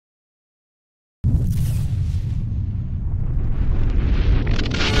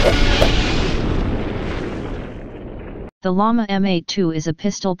The Llama M82 is a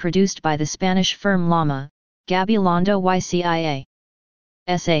pistol produced by the Spanish firm Llama, Gabilondo YCIA.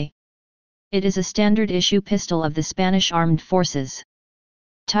 SA. It is a standard issue pistol of the Spanish Armed Forces.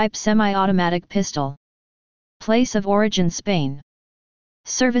 Type semi-automatic pistol. Place of origin Spain.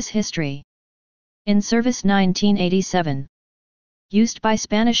 Service history. In service 1987. Used by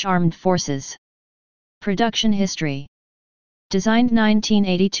Spanish Armed Forces. Production history. Designed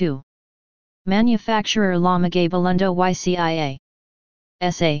 1982. Manufacturer Llama Gabilondo YCIA.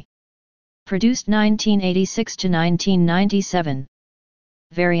 SA. Produced 1986 to 1997.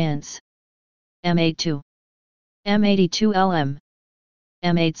 Variants. M82. M82 LM.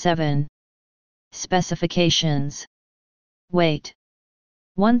 M87. Specifications. Weight.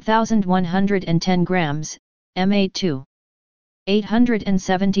 1,110 grams, M82.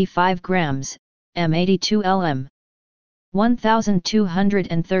 875 grams, M82 LM.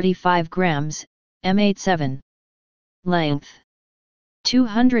 1,235 grams, M87. Length.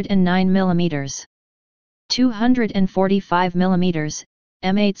 209 mm. 245 mm,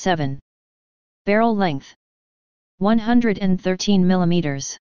 M87. Barrel length. 113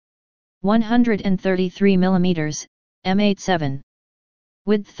 mm. 133 mm, M87.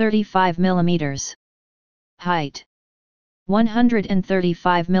 Width 35 mm. Height.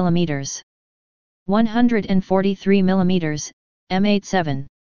 135 mm. 143 mm, M87.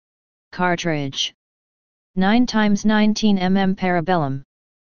 Cartridge. 9x19 mm Parabellum.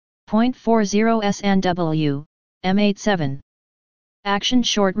 .40 SNW, M87. Action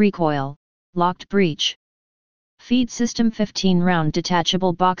short recoil, locked breech. Feed system 15-round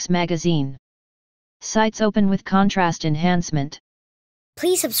detachable box magazine. Sights open with contrast enhancement.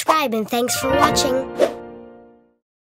 Please subscribe and thanks for watching.